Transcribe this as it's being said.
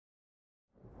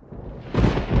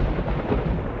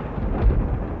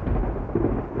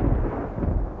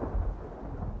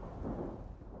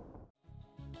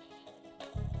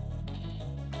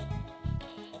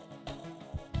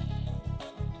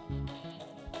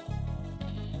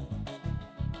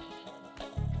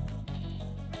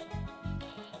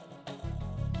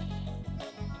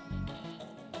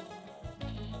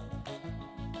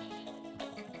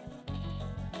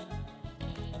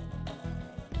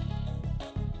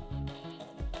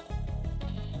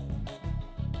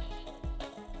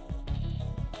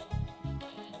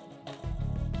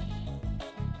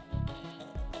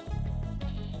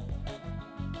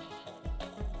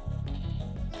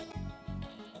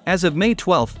As of May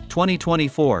 12,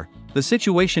 2024, the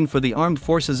situation for the armed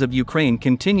forces of Ukraine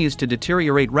continues to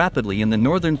deteriorate rapidly in the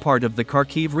northern part of the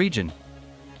Kharkiv region.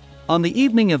 On the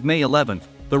evening of May 11,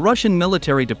 the Russian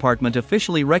military department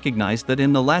officially recognized that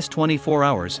in the last 24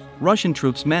 hours, Russian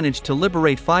troops managed to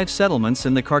liberate 5 settlements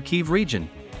in the Kharkiv region: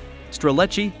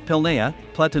 Strelechye, Pylnaya,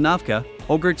 Pletenovka,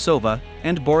 Ogurtsova,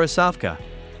 and Borisovka.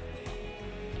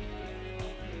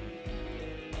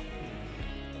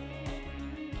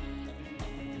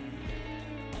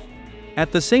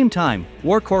 At the same time,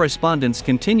 war correspondents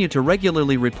continue to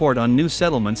regularly report on new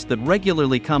settlements that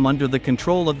regularly come under the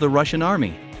control of the Russian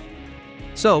army.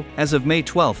 So, as of May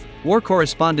 12, war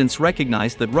correspondents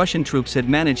recognized that Russian troops had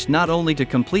managed not only to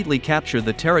completely capture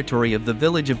the territory of the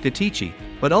village of Deteriorate,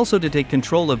 but also to take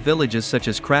control of villages such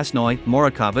as Krasnoye,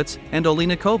 Morokovets, and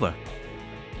Olennikova.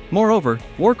 Moreover,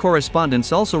 war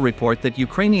correspondents also report that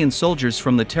Ukrainian soldiers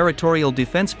from the territorial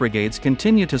defense brigades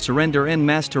continue to surrender en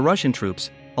masse to Russian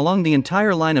troops, along the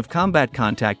entire line of combat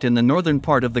contact in the northern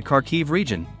part of the Kharkiv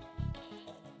region.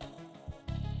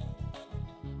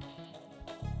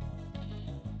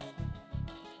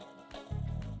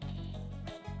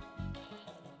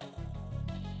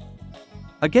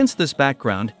 Against this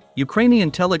background,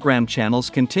 Ukrainian telegram channels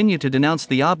continue to denounce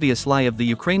the obvious lie of the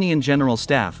Ukrainian General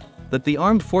Staff, that the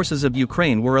armed forces of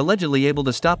Ukraine were allegedly able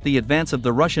to stop the advance of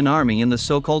the Russian army in the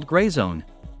so-called Grey Zone.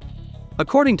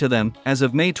 According to them, as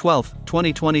of May 12,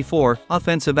 2024,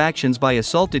 offensive actions by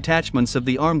assault detachments of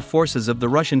the armed forces of the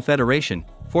Russian Federation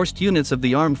forced units of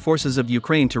the armed forces of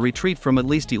Ukraine to retreat from at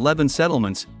least 11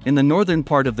 settlements in the northern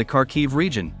part of the Kharkiv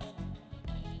region.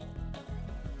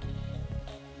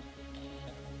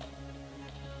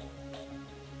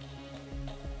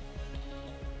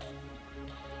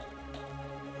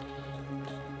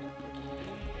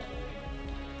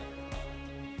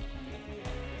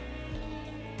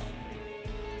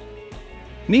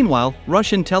 Meanwhile,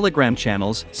 Russian telegram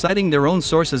channels, citing their own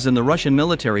sources in the Russian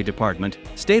military department,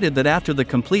 stated that after the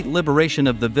complete liberation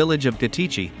of the village of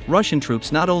Deteriorate, Russian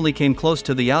troops not only came close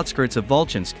to the outskirts of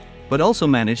Volchansk, but also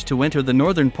managed to enter the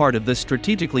northern part of this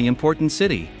strategically important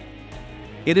city.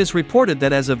 It is reported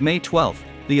that as of May 12,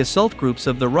 the assault groups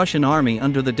of the Russian army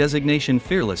under the designation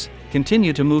Fearless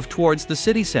continue to move towards the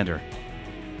city center.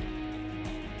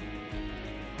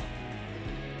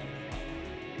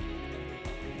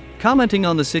 Commenting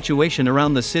on the situation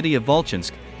around the city of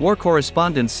Volchansk, war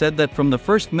correspondents said that from the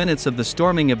first minutes of the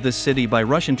storming of this city by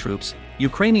Russian troops,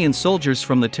 Ukrainian soldiers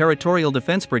from the territorial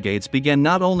defense brigades began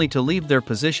not only to leave their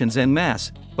positions en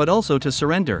masse, but also to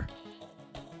surrender.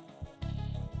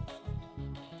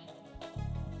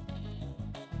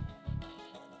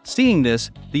 Seeing this,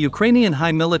 the Ukrainian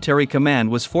High Military Command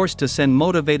was forced to send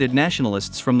motivated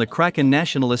nationalists from the Kraken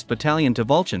Nationalist Battalion to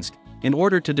Volchansk in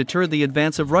order to deter the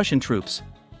advance of Russian troops.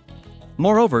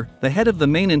 Moreover, the head of the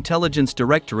main intelligence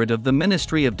directorate of the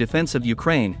Ministry of Defense of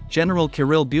Ukraine, General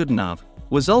Kirill Budanov,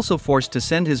 was also forced to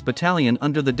send his battalion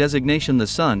under the designation The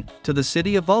Sun to the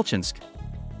city of Volchansk.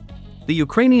 The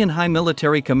Ukrainian High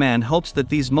Military Command hopes that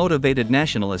these motivated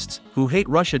nationalists, who hate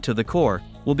Russia to the core,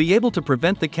 will be able to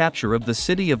prevent the capture of the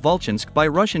city of Volchansk by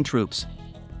Russian troops.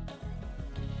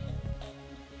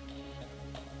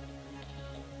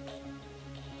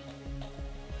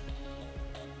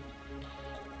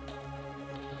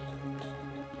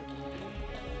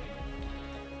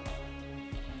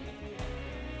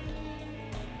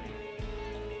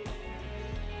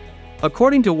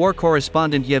 According to war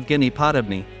correspondent Yevgeny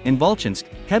Podobny, in Volchansk,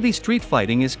 heavy street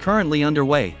fighting is currently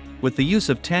underway, with the use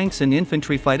of tanks and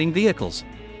infantry fighting vehicles.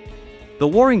 The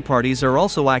warring parties are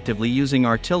also actively using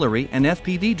artillery and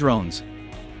FPV drones.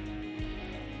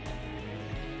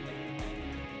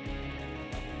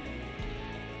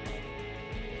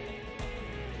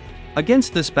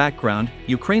 Against this background,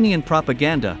 Ukrainian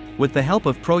propaganda, with the help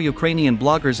of pro-Ukrainian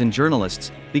bloggers and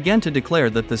journalists, began to declare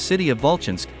that the city of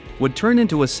Volchansk would turn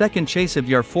into a second chase of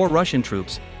Yar for Russian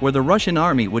troops, where the Russian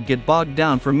army would get bogged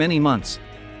down for many months.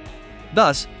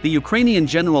 Thus, the Ukrainian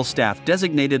General Staff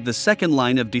designated the second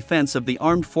line of defense of the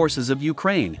armed forces of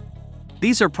Ukraine.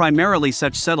 These are primarily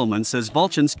such settlements as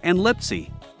Volchansk and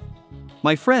Liptsy.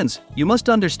 My friends, you must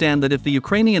understand that if the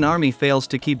Ukrainian army fails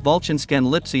to keep Volchansk and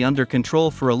Liptsy under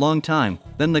control for a long time,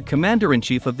 then the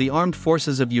commander-in-chief of the armed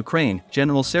forces of Ukraine,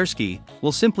 General Strelechye,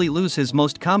 will simply lose his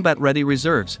most combat-ready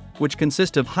reserves, which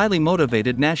consist of highly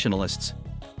motivated nationalists.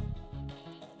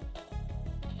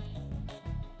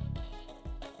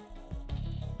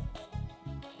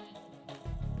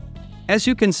 As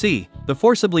you can see, the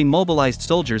forcibly mobilized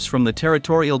soldiers from the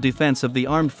territorial defense of the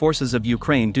armed forces of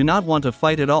Ukraine do not want to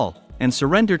fight at all, and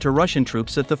surrender to Russian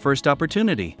troops at the first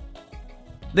opportunity.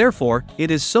 Therefore,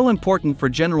 it is so important for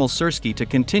General Syrsky to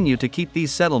continue to keep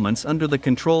these settlements under the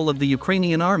control of the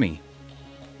Ukrainian army.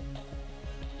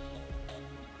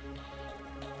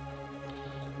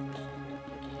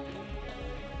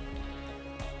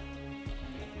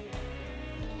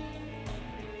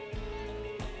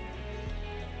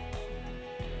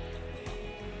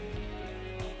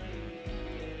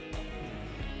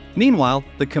 Meanwhile,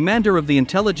 the commander of the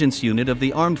intelligence unit of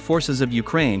the Armed Forces of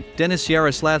Ukraine, Denis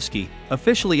Yaroslavsky,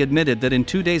 officially admitted that in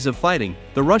 2 days of fighting,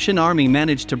 the Russian army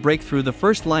managed to break through the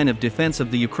first line of defense of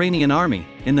the Ukrainian army,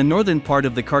 in the northern part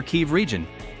of the Kharkiv region.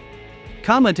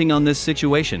 Commenting on this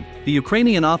situation, the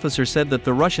Ukrainian officer said that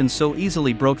the Russians so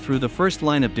easily broke through the first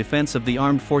line of defense of the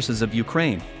Armed Forces of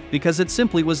Ukraine, because it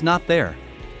simply was not there.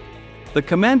 The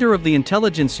commander of the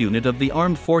intelligence unit of the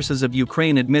Armed Forces of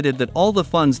Ukraine admitted that all the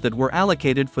funds that were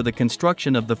allocated for the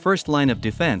construction of the first line of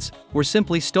defense were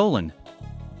simply stolen.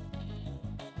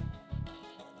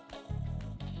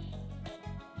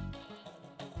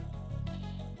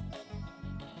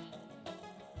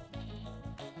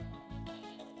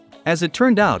 As it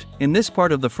turned out, in this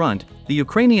part of the front, the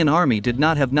Ukrainian army did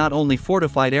not have not only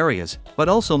fortified areas, but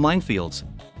also minefields.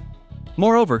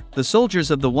 Moreover, the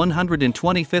soldiers of the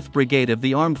 125th Brigade of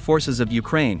the Armed Forces of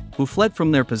Ukraine, who fled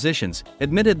from their positions,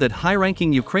 admitted that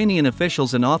high-ranking Ukrainian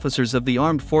officials and officers of the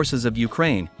Armed Forces of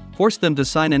Ukraine forced them to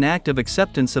sign an act of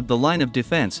acceptance of the line of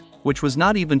defense, which was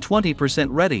not even 20%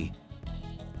 ready.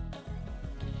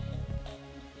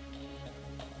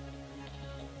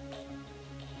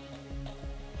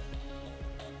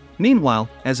 Meanwhile,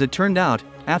 as it turned out,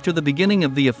 after the beginning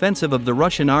of the offensive of the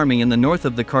Russian army in the north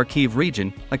of the Kharkiv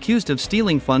region, accused of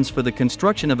stealing funds for the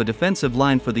construction of a defensive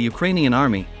line for the Ukrainian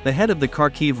army, the head of the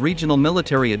Kharkiv Regional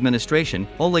Military Administration,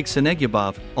 Oleg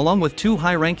Senegyubov, along with 2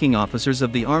 high-ranking officers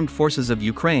of the Armed Forces of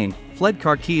Ukraine, fled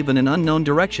Kharkiv in an unknown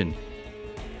direction.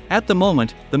 At the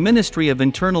moment, the Ministry of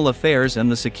Internal Affairs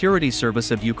and the Security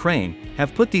Service of Ukraine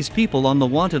have put these people on the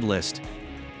wanted list.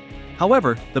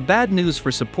 However, the bad news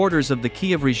for supporters of the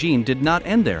Kiev regime did not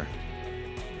end there.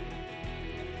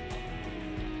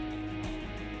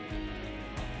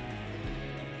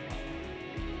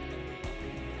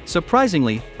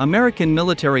 Surprisingly, American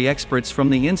military experts from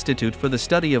the Institute for the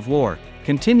Study of War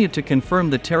continued to confirm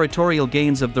the territorial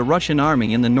gains of the Russian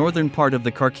army in the northern part of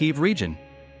the Kharkiv region.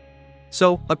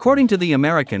 So, according to the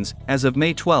Americans, as of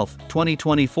May 12,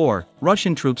 2024,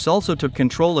 Russian troops also took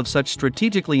control of such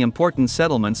strategically important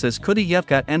settlements as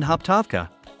Kudayevka and Hoptovka.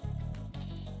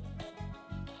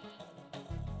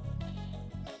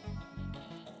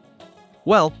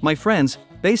 Well, my friends,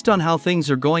 based on how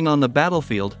things are going on the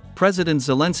battlefield, President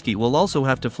Zelensky will also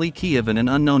have to flee Kiev in an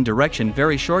unknown direction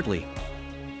very shortly.